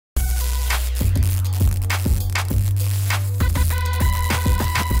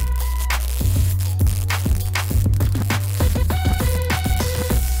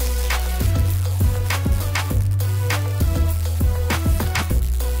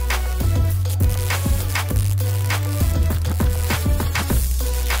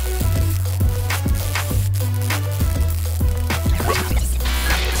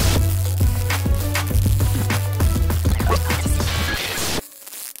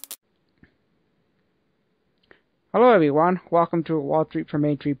Hello, everyone. Welcome to Wall Street for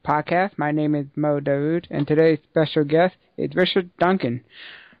Main Street podcast. My name is Mo Daoud, and today's special guest is Richard Duncan.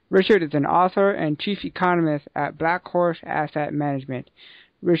 Richard is an author and chief economist at Black Horse Asset Management.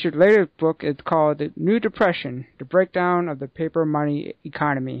 Richard's latest book is called The New Depression, The Breakdown of the Paper Money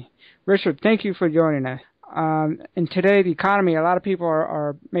Economy. Richard, thank you for joining us. In today's economy, a lot of people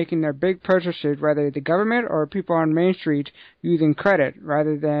are making their big purchases, whether the government or people on Main Street, using credit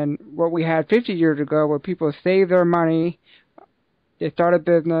rather than what we had 50 years ago, where people saved their money, they started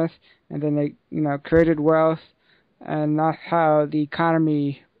business, and then they, created wealth, and that's how the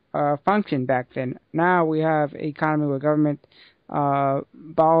economy functioned back then. Now we have an economy where government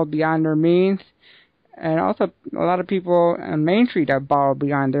borrowed beyond their means. And also, a lot of people on Main Street are borrowed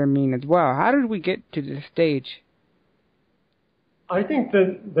beyond their means as well. How did we get to this stage? I think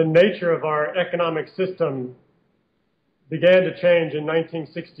that the nature of our economic system began to change in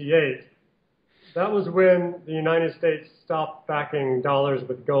 1968. That was when the United States stopped backing dollars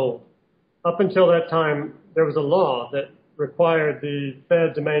with gold. Up until that time, there was a law that required the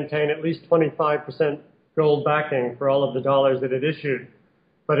Fed to maintain at least 25% gold backing for all of the dollars that it issued.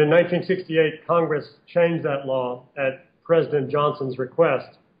 But in 1968, Congress changed that law at President Johnson's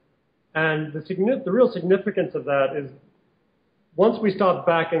request. And the real significance of that is once we stopped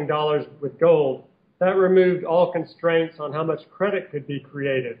backing dollars with gold, that removed all constraints on how much credit could be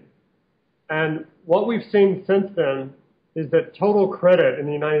created. And what we've seen since then is that total credit in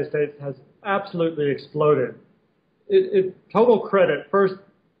the United States has absolutely exploded. Total credit first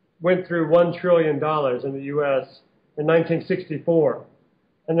went through $1 trillion in the U.S. in 1964.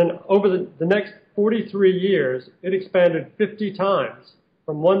 And then over the next 43 years, it expanded 50 times,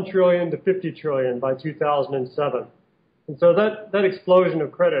 from 1 trillion to 50 trillion by 2007. And so that explosion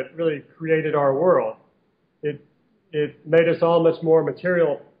of credit really created our world. It made us all much more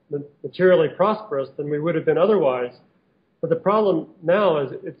materially prosperous than we would have been otherwise. But the problem now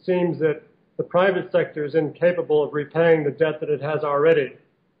is it seems that the private sector is incapable of repaying the debt that it has already.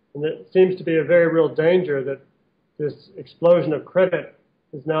 And it seems to be a very real danger that this explosion of credit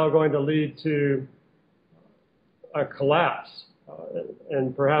is now going to lead to a collapse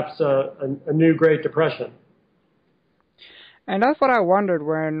and perhaps a new Great Depression. And that's what I wondered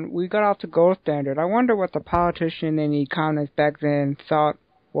when we got off the gold standard. I wonder what the politicians and the economists back then thought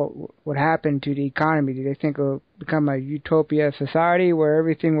what would happen to the economy. Did they think it would become a utopia society where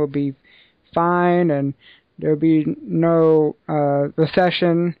everything would be fine and there would be no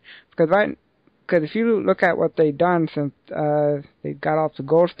recession? Because if you look at what they've done since they got off the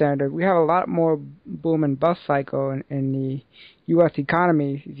gold standard, we have a lot more boom and bust cycle in the U.S.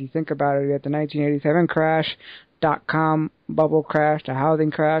 economy. If you think about it, we had the 1987 crash, dot-com bubble crash, the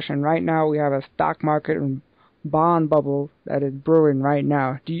housing crash, and right now we have a stock market and bond bubble that is brewing right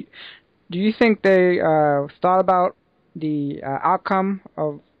now. Do you think they thought about the outcome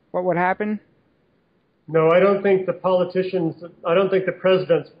of what would happen? No, I don't think the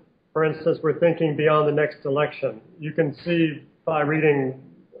presidents, for instance, we're thinking beyond the next election. You can see by reading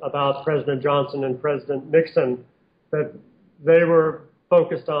about President Johnson and President Nixon that they were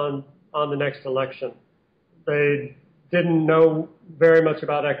focused on the next election. They didn't know very much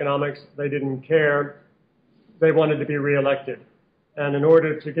about economics. They didn't care. They wanted to be reelected. And in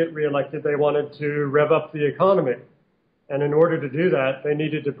order to get reelected, they wanted to rev up the economy. And in order to do that, they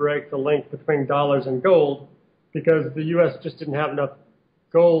needed to break the link between dollars and gold because the U.S. just didn't have enough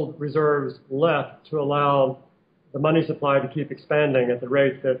gold reserves left to allow the money supply to keep expanding at the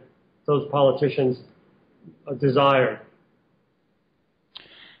rate that those politicians desired.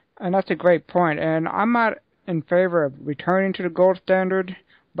 And that's a great point. And I'm not in favor of returning to the gold standard,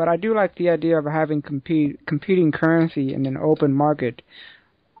 but I do like the idea of having competing currency in an open market.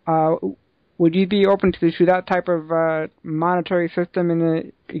 Would you be open to that type of monetary system in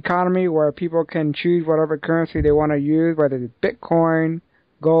the economy where people can choose whatever currency they want to use, whether it's Bitcoin,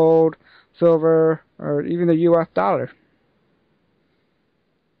 gold, silver, or even the U.S. dollar?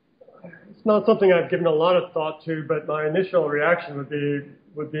 It's not something I've given a lot of thought to, but my initial reaction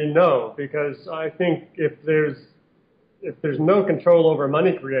would be no, because I think if there's no control over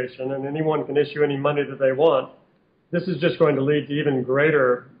money creation and anyone can issue any money that they want, this is just going to lead to even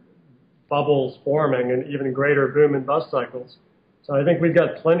greater bubbles forming and even greater boom and bust cycles. So I think we've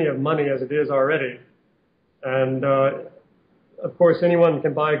got plenty of money as it is already. And of course, anyone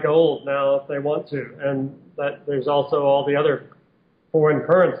can buy gold now if they want to. And that there's also all the other foreign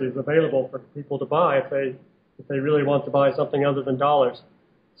currencies available for people to buy if they really want to buy something other than dollars.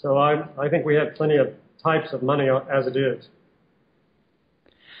 So I think we have plenty of types of money as it is.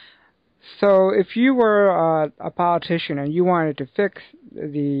 So if you were a politician and you wanted to fix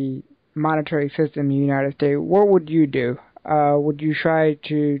the monetary system in the United States, what would you do? Would you try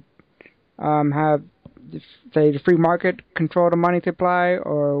to have, say, the free market control the money supply,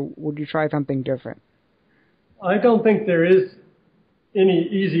 or would you try something different? I don't think there is any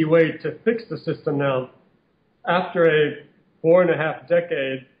easy way to fix the system now. After a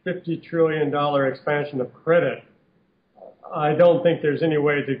 4.5-decade, $50 trillion expansion of credit, I don't think there's any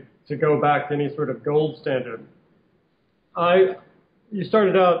way to go back to any sort of gold standard. You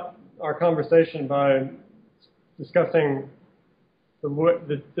started out our conversation by discussing the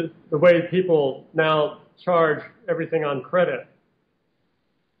way people now charge everything on credit.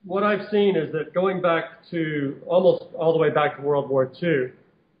 What I've seen is that going back to almost all the way back to World War II,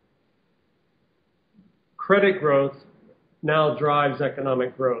 credit growth now drives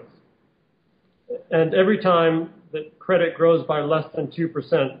economic growth. And every time that credit grows by less than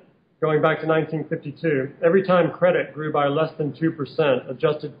 2%, going back to 1952, every time credit grew by less than 2%,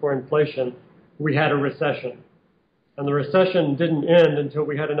 adjusted for inflation, we had a recession. And the recession didn't end until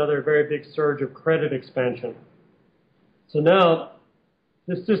we had another very big surge of credit expansion. So now,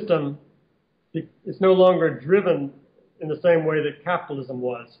 this system is no longer driven in the same way that capitalism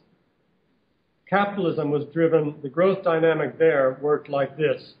was. Capitalism was driven, the growth dynamic there worked like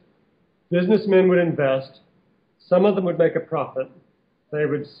this. Businessmen would invest, some of them would make a profit, they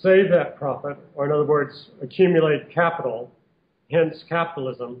would save that profit, or in other words, accumulate capital, hence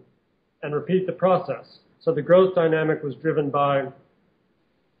capitalism, and repeat the process. So the growth dynamic was driven by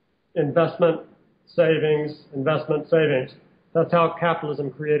investment, savings, investment, savings. That's how capitalism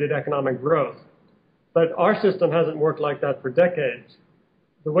created economic growth. But our system hasn't worked like that for decades.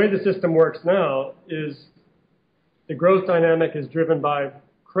 The way the system works now is the growth dynamic is driven by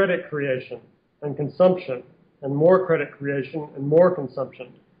credit creation and consumption, and more credit creation and more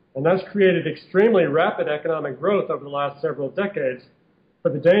consumption. And that's created extremely rapid economic growth over the last several decades.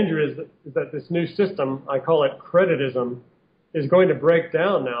 But the danger is that this new system, I call it creditism, is going to break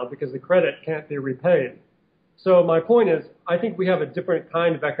down now because the credit can't be repaid. So my point is, I think we have a different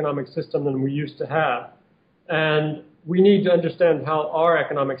kind of economic system than we used to have. And we need to understand how our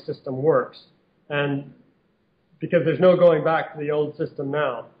economic system works. And because there's no going back to the old system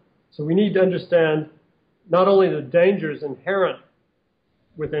now. So we need to understand not only the dangers inherent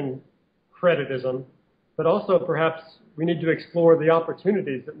within creditism, but also perhaps we need to explore the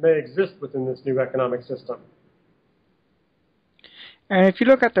opportunities that may exist within this new economic system. And if you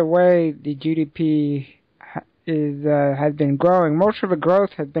look at the way the GDP has been growing, most of the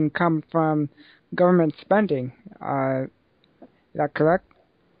growth has been come from government spending. Is that correct?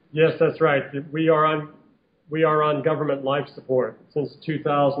 Yes, that's right. We are on government life support. Since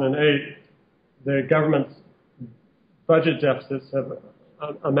 2008, the government's budget deficits have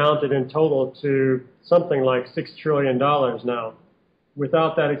amounted in total to something like $6 trillion now.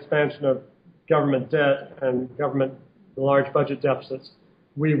 Without that expansion of government debt and large budget deficits,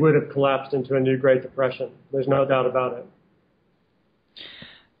 we would have collapsed into a new Great Depression. There's no doubt about it.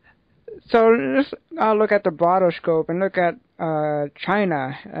 So let's look at the broader scope and look at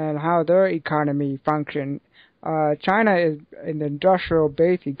China and how their economy functions. China is an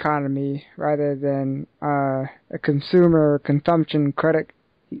industrial-based economy rather than a consumer consumption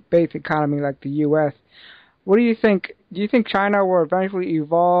credit-based economy like the U.S. What do you think? Do you think China will eventually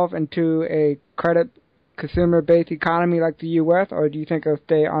evolve into a credit consumer-based economy like the U.S., or do you think it'll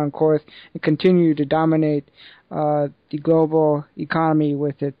stay on course and continue to dominate the global economy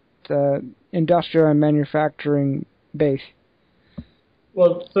with its industrial and manufacturing base?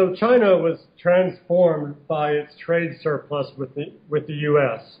 Well, so China was transformed by its trade surplus with the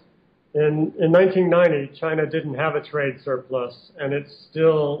U.S. In 1990, China didn't have a trade surplus, and it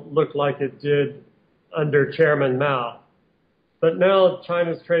still looked like it did under Chairman Mao. But now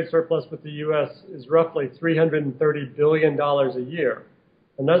China's trade surplus with the U.S. is roughly $330 billion a year.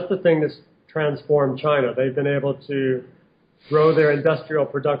 And that's the thing that's transformed China. They've been able to grow their industrial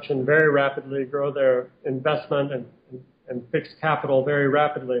production very rapidly, grow their investment and fixed capital very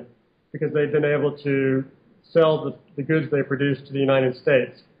rapidly, because they've been able to sell the goods they produce to the United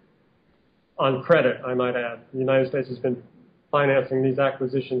States on credit, I might add. The United States has been financing these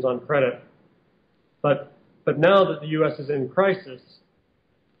acquisitions on credit. But now that the U.S. is in crisis,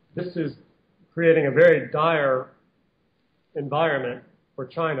 this is creating a very dire environment for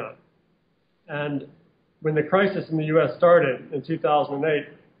China. And when the crisis in the U.S. started in 2008,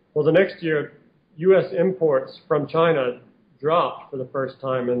 well, the next year, U.S. imports from China dropped for the first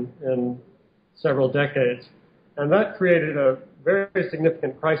time in several decades. And that created a very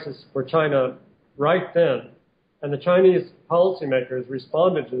significant crisis for China right then. And the Chinese policymakers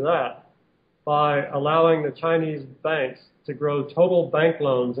responded to that by allowing the Chinese banks to grow total bank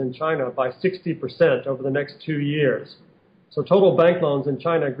loans in China by 60% over the next 2 years. So total bank loans in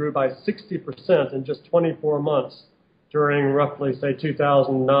China grew by 60% in just 24 months during roughly, say,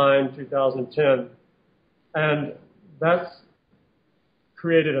 2009, 2010. And that's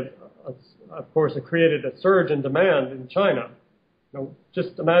created, of course, it created a surge in demand in China. Now,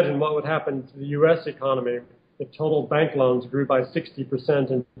 just imagine what would happen to the U.S. economy if total bank loans grew by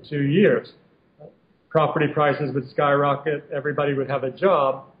 60% in 2 years. Property prices would skyrocket, everybody would have a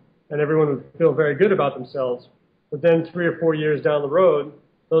job, and everyone would feel very good about themselves. But then 3 or 4 years down the road,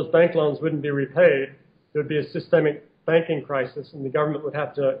 those bank loans wouldn't be repaid. There would be a systemic banking crisis, and the government would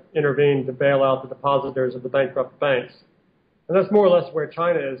have to intervene to bail out the depositors of the bankrupt banks. And that's more or less where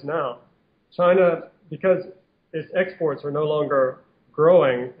China is now. China, because its exports are no longer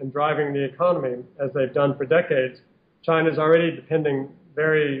growing and driving the economy as they've done for decades, China is already depending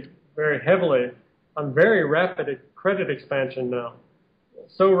very, very heavily on very rapid credit expansion now.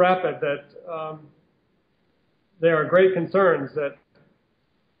 So rapid that there are great concerns that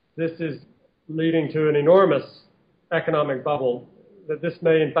this is leading to an enormous economic bubble, that this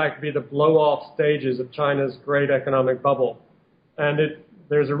may in fact be the blow-off stages of China's great economic bubble. And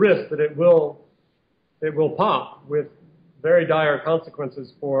there's a risk that it will pop with very dire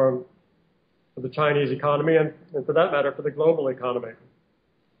consequences for the Chinese economy and for that matter, for the global economy.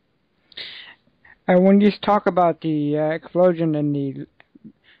 And when you talk about the explosion in the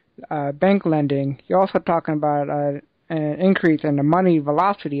bank lending, you're also talking about an increase in the money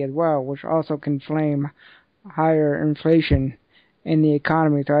velocity as well, which also can flame higher inflation in the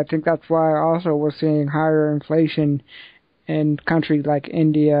economy. So I think that's why also we're seeing higher inflation in countries like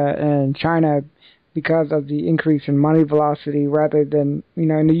India and China because of the increase in money velocity rather than,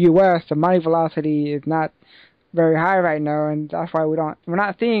 in the U.S., the money velocity is not very high right now, and that's why we're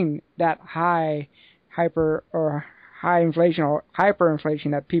not seeing that high inflation or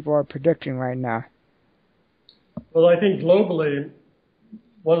hyperinflation that people are predicting right now. Well, I think globally,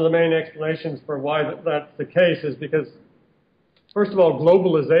 one of the main explanations for why that's the case is because, first of all,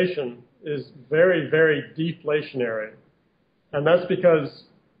 globalization is very, very deflationary. And that's because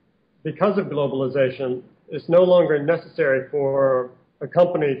of globalization, it's no longer necessary for a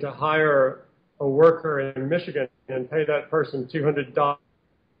company to hire a worker in Michigan and pay that person $200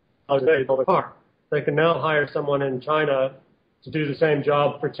 a day to build a car. They can now hire someone in China to do the same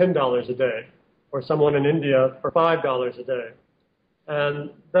job for $10 a day, or someone in India for $5 a day.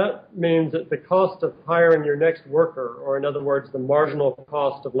 And that means that the cost of hiring your next worker, or in other words, the marginal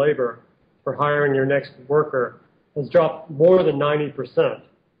cost of labor for hiring your next worker, has dropped more than 90%.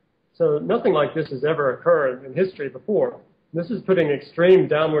 So nothing like this has ever occurred in history before. This is putting extreme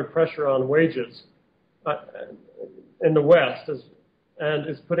downward pressure on wages in the West, and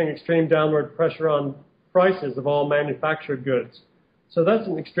is putting extreme downward pressure on prices of all manufactured goods. So that's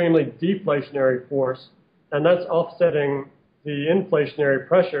an extremely deflationary force, and that's offsetting the inflationary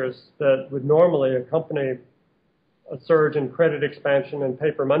pressures that would normally accompany a surge in credit expansion and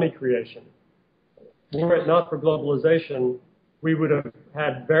paper money creation. Were it not for globalization, we would have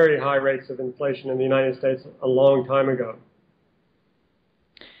had very high rates of inflation in the United States a long time ago.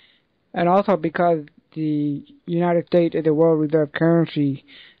 And also because the United States is a world reserve currency,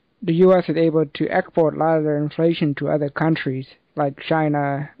 the U.S. is able to export a lot of their inflation to other countries like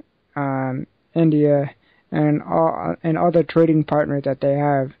China, India, and other trading partners that they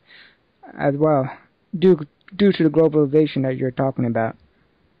have as well, due to the globalization that you're talking about.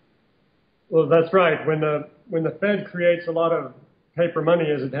 Well, that's right. When the Fed creates a lot of paper money,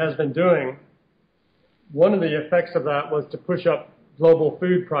 as it has been doing, one of the effects of that was to push up global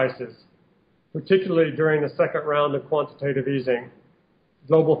food prices, particularly during the second round of quantitative easing.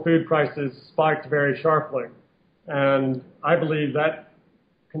 Global food prices spiked very sharply, and I believe that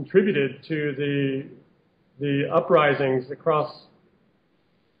contributed to the uprisings across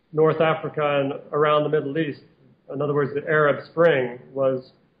North Africa and around the Middle East. In other words, the Arab Spring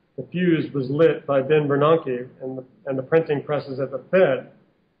the fuse was lit by Ben Bernanke and the printing presses at the Fed.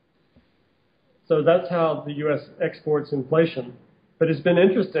 So that's how the U.S. exports inflation. But it's been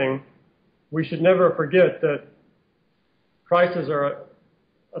interesting. We should never forget that prices are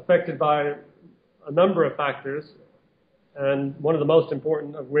affected by a number of factors, and one of the most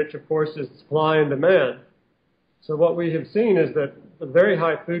important of which, of course, is supply and demand. So what we have seen is that the very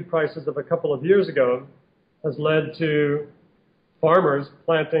high food prices of a couple of years ago has led to farmers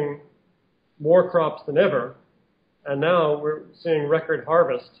planting more crops than ever, and now we're seeing record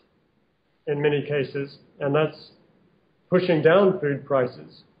harvest in many cases, and that's pushing down food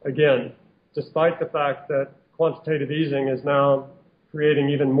prices again, despite the fact that quantitative easing is now creating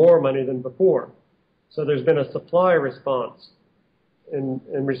even more money than before. So there's been a supply response in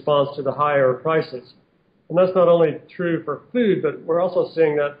response to the higher prices. And that's not only true for food, but we're also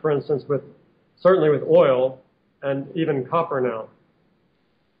seeing that, for instance, certainly with oil and even copper now.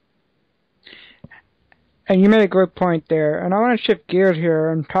 And you made a great point there. And I want to shift gears here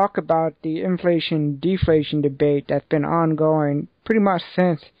and talk about the inflation-deflation debate that's been ongoing pretty much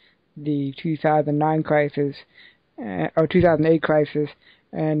since the 2009 crisis, or 2008 crisis,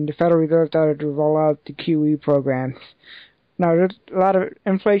 and the Federal Reserve started to roll out the QE programs. Now, there's a lot of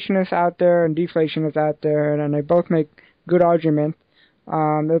inflationists out there and deflationists out there, and they both make good arguments.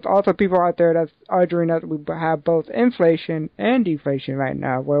 There's also people out there that's arguing that we have both inflation and deflation right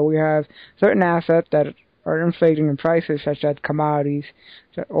now, where we have certain assets that are inflating in prices, such as commodities,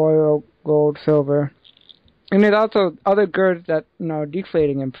 such as oil, gold, silver. And there's also other goods that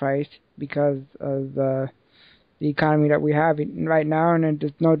deflating in price because of the economy that we have right now, and then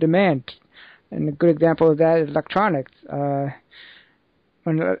there's no demand. And a good example of that is electronics. When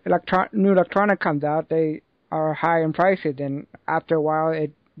new electronic comes out, they are high in prices, and after a while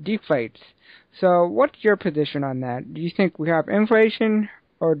it deflates. So what's your position on that? Do you think we have inflation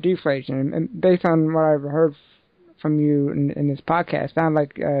or deflation? And based on what I've heard from you in this podcast, sounds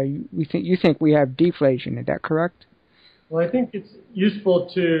like you think we have deflation. Is that correct? Well, I think it's useful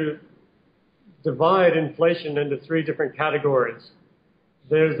to divide inflation into three different categories.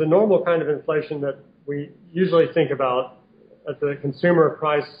 There's the normal kind of inflation that we usually think about at the consumer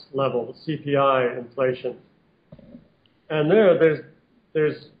price level, the CPI inflation. And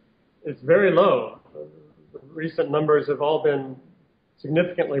it's very low. The recent numbers have all been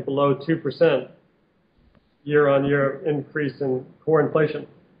significantly below 2% year-on-year increase in core inflation.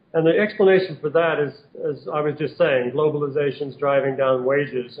 And the explanation for that is, as I was just saying, globalization's driving down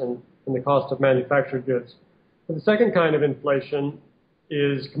wages and the cost of manufactured goods. But the second kind of inflation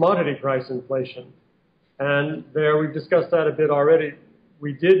is commodity price inflation. And there, we've discussed that a bit already.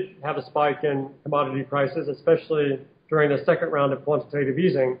 We did have a spike in commodity prices, especially during the second round of quantitative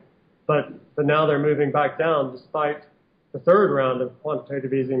easing, but now they're moving back down despite the third round of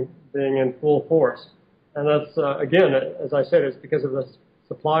quantitative easing being in full force. And that's, again, as I said, it's because of the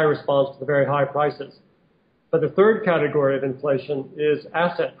supply response to the very high prices. But the third category of inflation is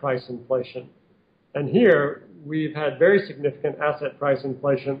asset price inflation. And here, we've had very significant asset price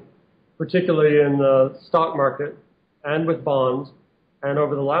inflation, particularly in the stock market and with bonds. And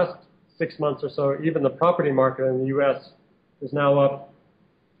over the last 6 months or so, even the property market in the U.S. is now up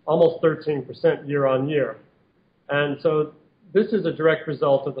almost 13% year on year. And so this is a direct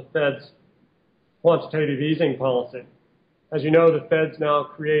result of the Fed's quantitative easing policy. As you know, the Fed's now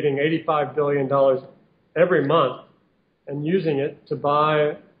creating $85 billion every month and using it to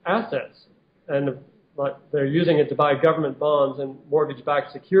buy assets. And they're using it to buy government bonds and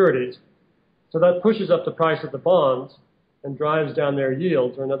mortgage-backed securities. So that pushes up the price of the bonds and drives down their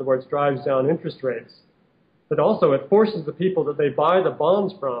yields, or in other words, drives down interest rates. But also it forces the people that they buy the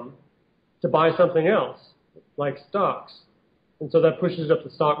bonds from to buy something else, like stocks. And so that pushes up the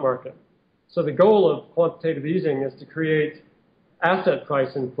stock market. So the goal of quantitative easing is to create asset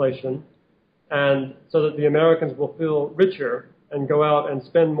price inflation, and so that the Americans will feel richer and go out and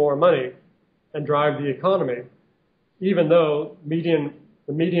spend more money and drive the economy, even though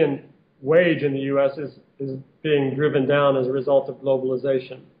the median wage in the U.S. is being driven down as a result of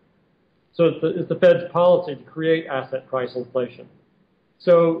globalization. So it's the Fed's policy to create asset price inflation.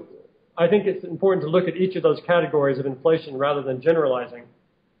 So I think it's important to look at each of those categories of inflation rather than generalizing.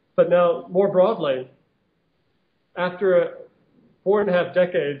 But now, more broadly, after 4.5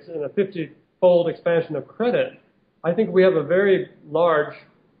 decades and a 50-fold expansion of credit, I think we have a very large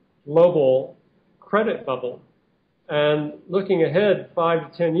global credit bubble. And looking ahead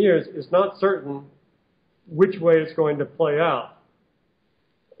 5 to 10 years is not certain which way it's going to play out.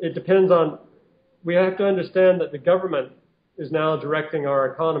 It depends on, we have to understand that the government is now directing our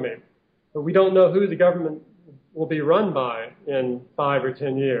economy, but we don't know who the government will be run by in 5 or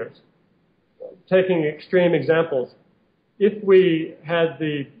 10 years. Taking extreme examples, if we had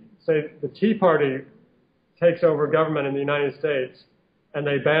the Tea Party takes over government in the United States and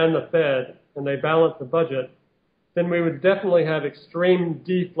they ban the Fed and they balance the budget, then we would definitely have extreme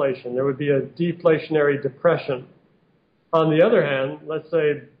deflation. There would be a deflationary depression. On the other hand, let's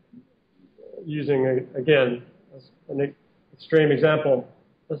say, using, again, an extreme example,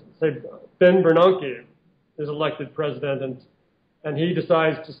 let's say Ben Bernanke is elected president and he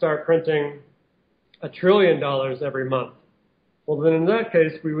decides to start printing $1 trillion every month. Well, then in that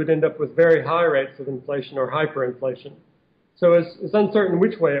case, we would end up with very high rates of inflation or hyperinflation. So it's uncertain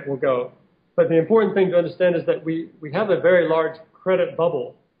which way it will go. But the important thing to understand is that we have a very large credit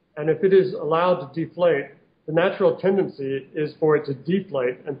bubble. And if it is allowed to deflate, the natural tendency is for it to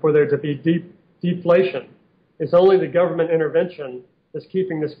deflate and for there to be deflation. It's only the government intervention that's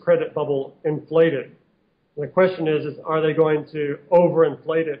keeping this credit bubble inflated. And the question is are they going to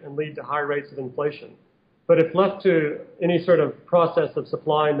overinflate it and lead to high rates of inflation? But if left to any sort of process of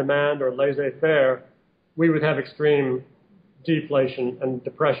supply and demand or laissez-faire, we would have extreme deflation and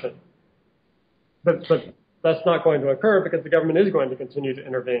depression. But that's not going to occur because the government is going to continue to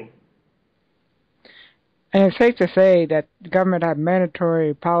intervene. And it's safe to say that the government had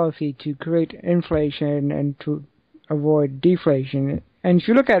mandatory policy to create inflation and to avoid deflation. And if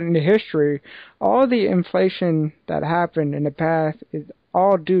you look at it in the history, all the inflation that happened in the past is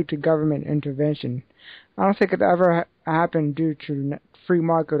all due to government intervention. I don't think it ever happened due to free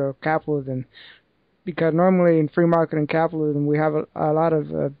market or capitalism, because normally in free market and capitalism we have a lot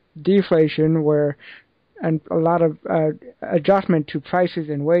of deflation and a lot of adjustment to prices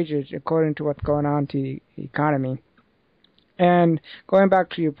and wages according to what's going on to the economy. And going back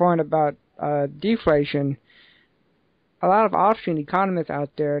to your point about deflation, a lot of Austrian economists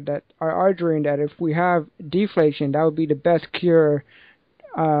out there that are arguing that if we have deflation, that would be the best cure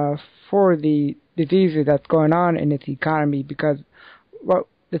for the diseases that's going on in its economy, because what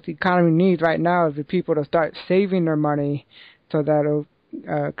this economy needs right now is the people to start saving their money so that it'll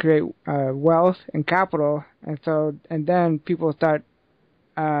create wealth and capital, and then people start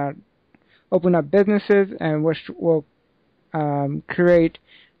open up businesses, and which will create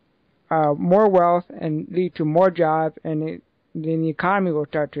more wealth and lead to more jobs, and then the economy will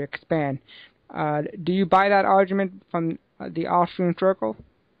start to expand. Do you buy that argument from the Austrian circle?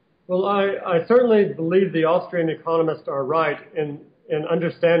 Well, I certainly believe the Austrian economists are right in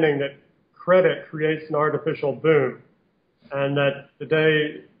understanding that credit creates an artificial boom, and that the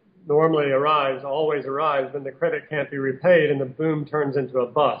day always arrives when the credit can't be repaid and the boom turns into a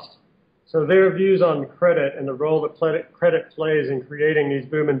bust. So their views on credit and the role that credit plays in creating these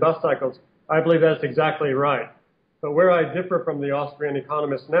boom and bust cycles, I believe that's exactly right. But where I differ from the Austrian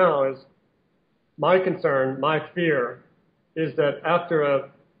economists now is my concern, my fear, is that after a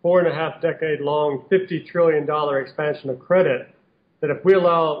 4.5-decade-long $50 trillion expansion of credit, that if we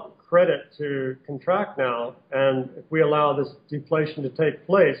allow credit to contract now, and if we allow this deflation to take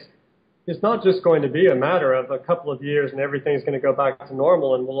place, it's not just going to be a matter of a couple of years and everything's going to go back to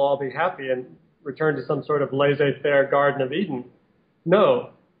normal and we'll all be happy and return to some sort of laissez-faire Garden of Eden. No,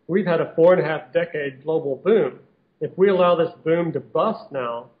 we've had a 4.5-decade global boom. If we allow this boom to bust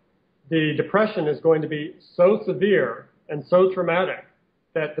now, the depression is going to be so severe and so traumatic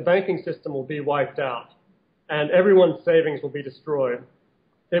that the banking system will be wiped out and everyone's savings will be destroyed.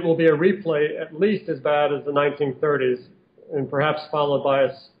 It will be a replay at least as bad as the 1930s and perhaps followed by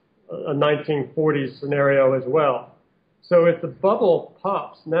a 1940s scenario as well. So if the bubble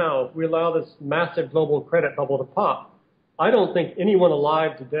pops now, if we allow this massive global credit bubble to pop, I don't think anyone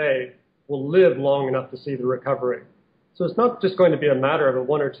alive today will live long enough to see the recovery. So it's not just going to be a matter of a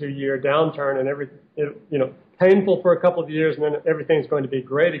 1 or 2 year downturn and painful for a couple of years and then everything's going to be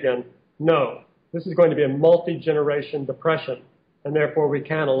great again. No, this is going to be a multi-generation depression, and therefore we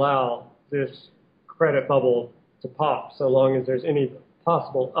can't allow this credit bubble to pop so long as there's any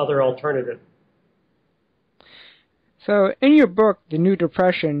possible other alternative. So in your book, The New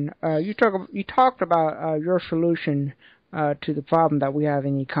Depression, you talked about your solution to the problem that we have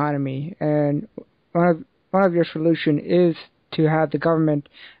in the economy, and one of your solution is to have the government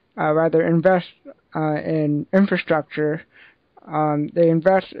rather invest in infrastructure. They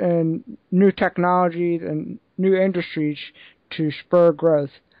invest in new technologies and new industries to spur growth.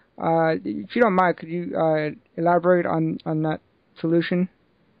 If you don't mind, could you elaborate on that solution?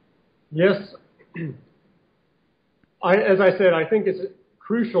 Yes. As I said, I think it's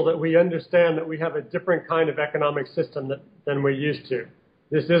crucial that we understand that we have a different kind of economic system than we're used to.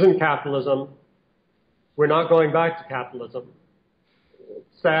 This isn't capitalism. We're not going back to capitalism.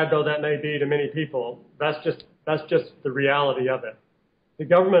 Sad though that may be to many people, that's just the reality of it. The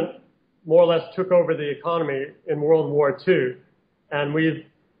government more or less took over the economy in World War II, and we've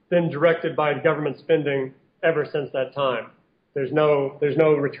been directed by government spending ever since that time. There's no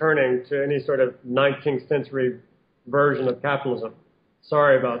returning to any sort of 19th century version of capitalism.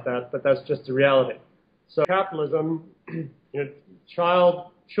 Sorry about that, but that's just the reality. So capitalism,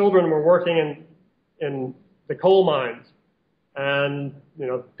 children were working in the coal mines, and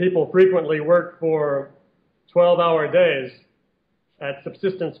people frequently worked for 12-hour days at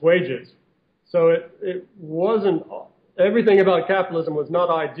subsistence wages. So it wasn't, everything about capitalism was not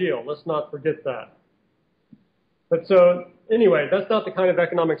ideal. Let's not forget that. But so anyway, that's not the kind of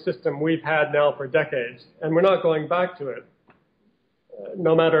economic system we've had now for decades, and we're not going back to it.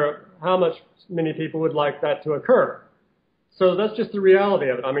 no matter how much many people would like that to occur. So that's just the reality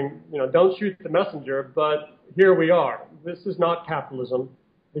of it. I mean, don't shoot the messenger, but here we are. This is not capitalism.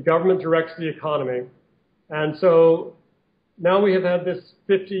 The government directs the economy. And so now we have had this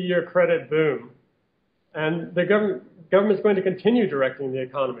 50-year credit boom. And the government's going to continue directing the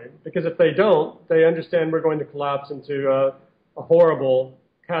economy, because if they don't, they understand we're going to collapse into a horrible,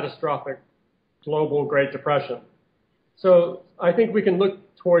 catastrophic, global Great Depression. So I think we can look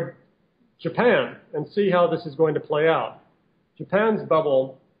toward Japan and see how this is going to play out. Japan's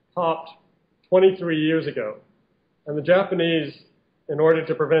bubble popped 23 years ago, and the Japanese, in order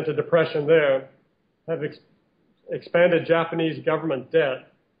to prevent a depression there, have expanded Japanese government debt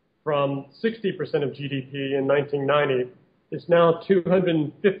from 60% of GDP in 1990. It's now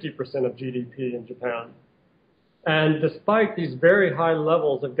 250% of GDP in Japan. And despite these very high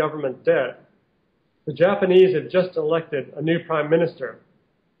levels of government debt, the Japanese have just elected a new prime minister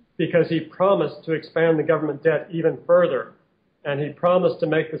because he promised to expand the government debt even further, and he promised to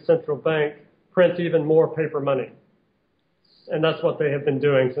make the central bank print even more paper money. And that's what they have been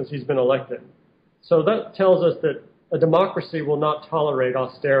doing since he's been elected. So that tells us that a democracy will not tolerate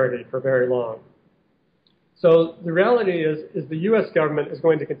austerity for very long. So the reality is the U.S. government is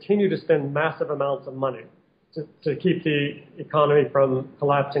going to continue to spend massive amounts of money to keep the economy from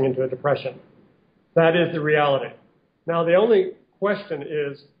collapsing into a depression. That is the reality. Now, the only question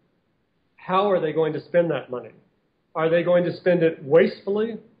is, how are they going to spend that money? Are they going to spend it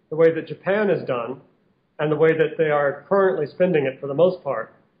wastefully, the way that Japan has done, and the way that they are currently spending it for the most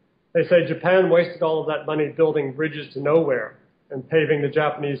part? They say Japan wasted all of that money building bridges to nowhere and paving the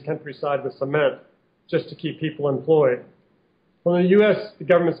Japanese countryside with cement just to keep people employed. Well, in the U.S., the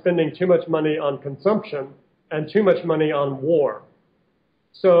government's spending too much money on consumption and too much money on war.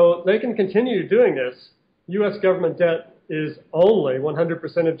 So they can continue doing this. U.S. government debt is only 100%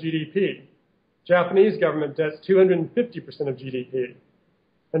 of GDP. Japanese government debt's 250% of GDP.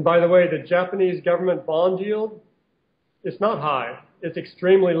 And by the way, the Japanese government bond yield, it's not high. It's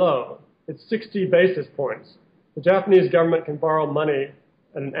extremely low. It's 60 basis points. The Japanese government can borrow money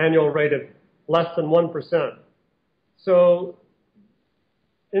at an annual rate of less than 1%. So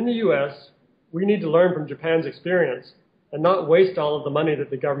in the U.S., we need to learn from Japan's experience and not waste all of the money that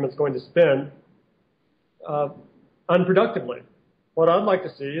the government's going to spend unproductively. What I'd like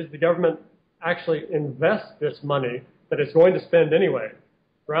to see is the government actually invest this money that it's going to spend anyway.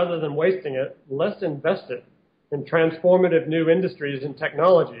 Rather than wasting it, let's invest it in transformative new industries and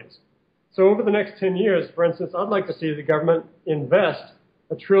technologies. So over the next 10 years, for instance, I'd like to see the government invest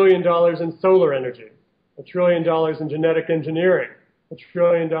 $1 trillion in solar energy, $1 trillion in genetic engineering, $1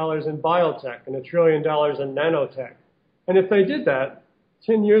 trillion in biotech, and $1 trillion in nanotech. And if they did that,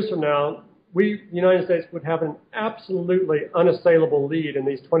 10 years from now, we, the United States, would have an absolutely unassailable lead in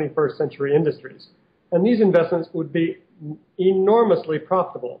these 21st century industries. And these investments would be enormously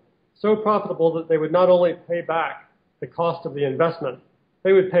profitable, so profitable that they would not only pay back the cost of the investment,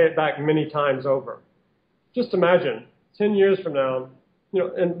 they would pay it back many times over. Just imagine, 10 years from now,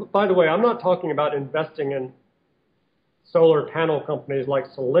 and by the way, I'm not talking about investing in solar panel companies like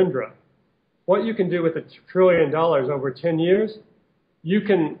Solyndra. What you can do with $1 trillion over 10 years, you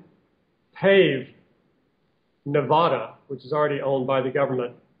can pave Nevada, which is already owned by the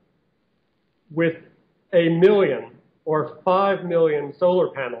government, with 1 million or 5 million solar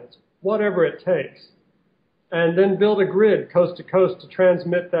panels, whatever it takes, and then build a grid coast to coast to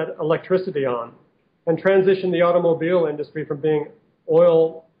transmit that electricity on and transition the automobile industry from being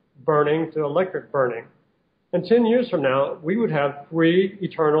oil burning to electric burning. And 10 years from now, we would have free,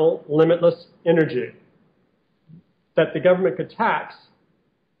 eternal, limitless energy that the government could tax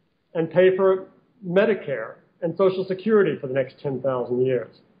and pay for Medicare and Social Security for the next 10,000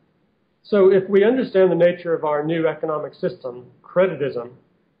 years. So if we understand the nature of our new economic system, creditism,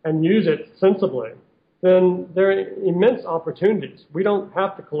 and use it sensibly, then there are immense opportunities. We don't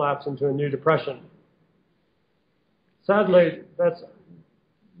have to collapse into a new depression. Sadly, that's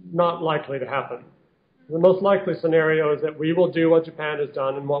not likely to happen. The most likely scenario is that we will do what Japan has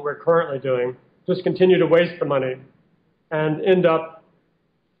done and what we're currently doing, just continue to waste the money and end up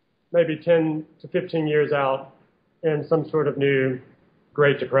maybe 10 to 15 years out in some sort of new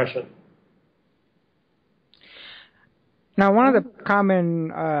Great Depression. Now, one of the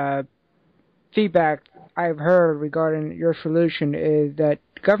common feedback I've heard regarding your solution is that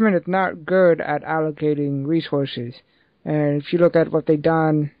government is not good at allocating resources. And if you look at what they've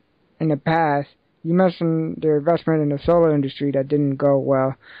done in the past, you mentioned their investment in the solar industry that didn't go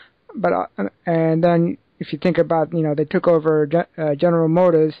well. But and then if you think about, they took over General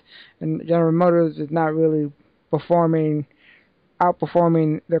Motors, and General Motors is not really performing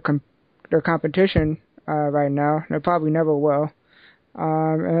outperforming their competition right now. They probably never will.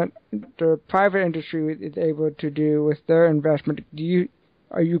 And the private industry is able to do with their investment.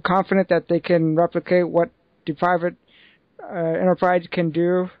 Are you confident that they can replicate what the private enterprise can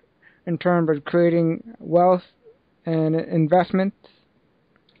do in terms of creating wealth and investments?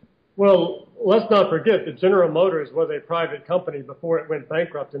 Well, let's not forget that General Motors was a private company before it went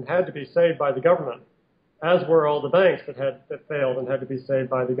bankrupt and had to be saved by the government, as were all the banks that failed and had to be saved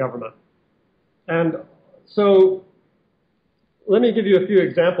by the government. And so let me give you a few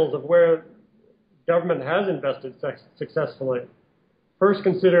examples of where government has invested successfully. First,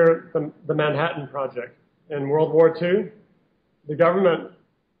 consider the Manhattan Project. In World War II, the government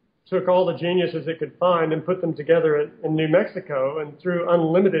took all the geniuses it could find and put them together in New Mexico and threw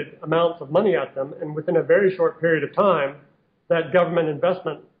unlimited amounts of money at them. And within a very short period of time, that government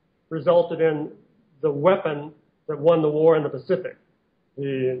investment resulted in the weapon that won the war in the Pacific,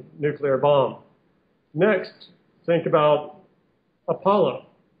 the nuclear bomb. Next, think about Apollo.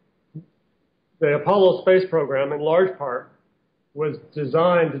 The Apollo space program, in large part, was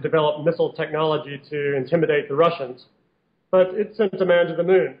designed to develop missile technology to intimidate the Russians, but it sent a man to the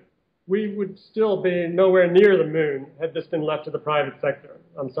moon. We would still be nowhere near the moon had this been left to the private sector,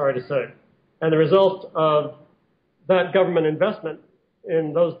 I'm sorry to say. And the result of that government investment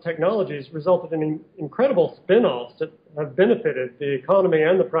in those technologies resulted in incredible spin-offs that have benefited the economy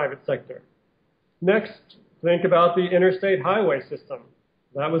and the private sector. Next, think about the interstate highway system.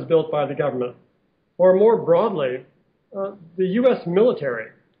 That was built by the government. Or more broadly, the U.S.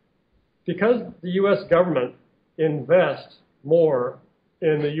 military. Because the U.S. government invests more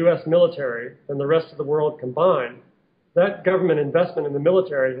in the U.S. military than the rest of the world combined, that government investment in the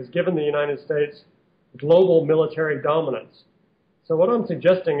military has given the United States global military dominance. So what I'm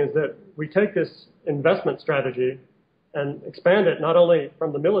suggesting is that we take this investment strategy and expand it not only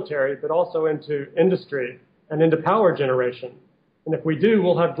from the military, but also into industry and into power generation. And if we do,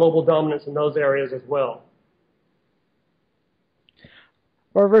 we'll have global dominance in those areas as well.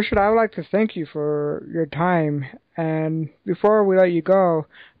 Well, Richard, I would like to thank you for your time. And before we let you go,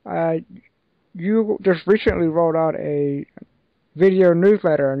 you just recently rolled out a video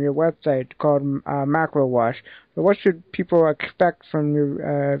newsletter on your website called Macro Watch. So what should people expect from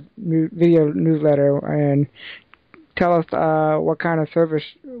your video newsletter? And tell us what kind of service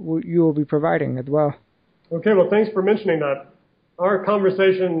you will be providing as well. Okay, well, thanks for mentioning that. Our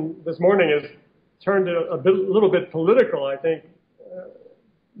conversation this morning has turned a little bit political, I think.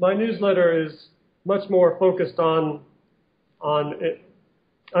 My newsletter is much more focused on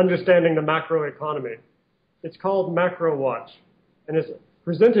understanding the macroeconomy. It's called Macro Watch, and it's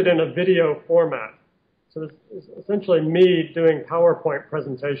presented in a video format. So it's essentially me doing PowerPoint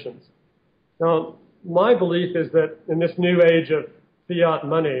presentations. Now, my belief is that in this new age of fiat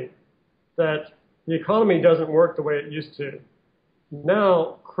money, that the economy doesn't work the way it used to.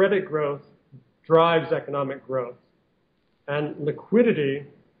 Now, credit growth drives economic growth, and liquidity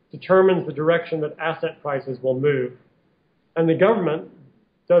determines the direction that asset prices will move. And the government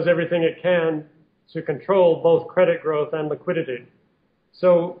does everything it can to control both credit growth and liquidity.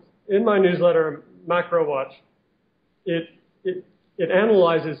 So in my newsletter, Macro Watch, it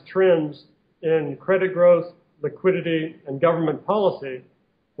analyzes trends in credit growth, liquidity, and government policy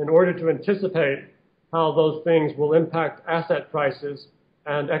in order to anticipate how those things will impact asset prices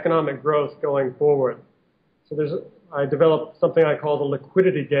and economic growth going forward. So I developed something I call the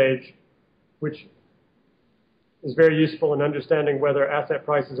liquidity gauge, which is very useful in understanding whether asset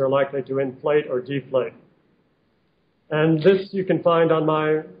prices are likely to inflate or deflate. And this you can find on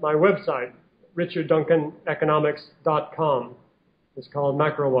my website, richardduncaneconomics.com. It's called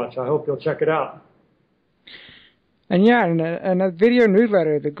Macro Watch. I hope you'll check it out. And yeah, and a video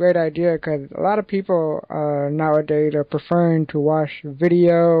newsletter is a great idea because a lot of people nowadays are preferring to watch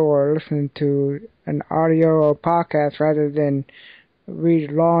video or listen to an audio or podcast rather than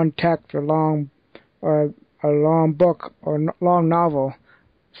read long text or a long book or long novel.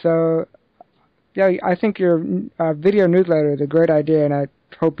 So yeah, I think your video newsletter is a great idea, and I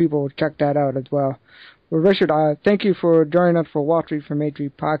hope people will check that out as well. Well, Richard, thank you for joining us for Wall Street from Main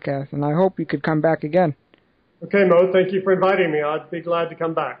Street podcast, and I hope you could come back again. Okay, Mo, thank you for inviting me. I'd be glad to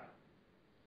come back.